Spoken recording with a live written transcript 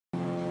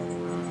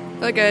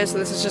Hello guys, so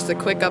this is just a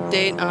quick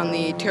update on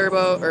the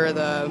turbo or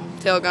the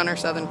tail gunner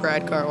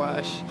SouthernPride car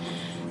wash.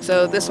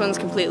 So this one's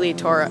completely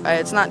tore.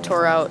 It's not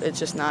tore out. It's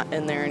just not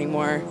in there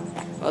anymore.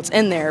 Well, it's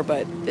in there,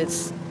 but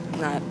it's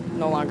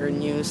no longer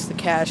in use. The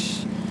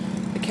cash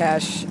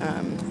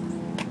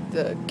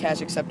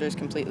acceptor is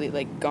completely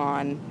like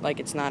gone. Like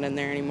it's not in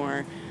there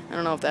anymore. I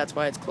don't know if that's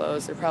why it's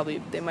closed.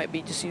 They might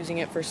be just using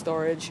it for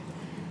storage.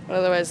 But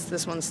otherwise,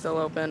 this one's still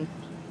open,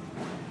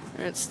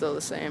 and it's still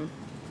the same.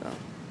 So.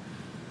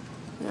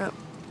 Yep.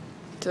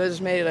 So I just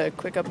made a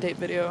quick update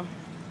video.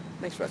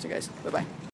 Thanks for watching, guys. Bye-bye.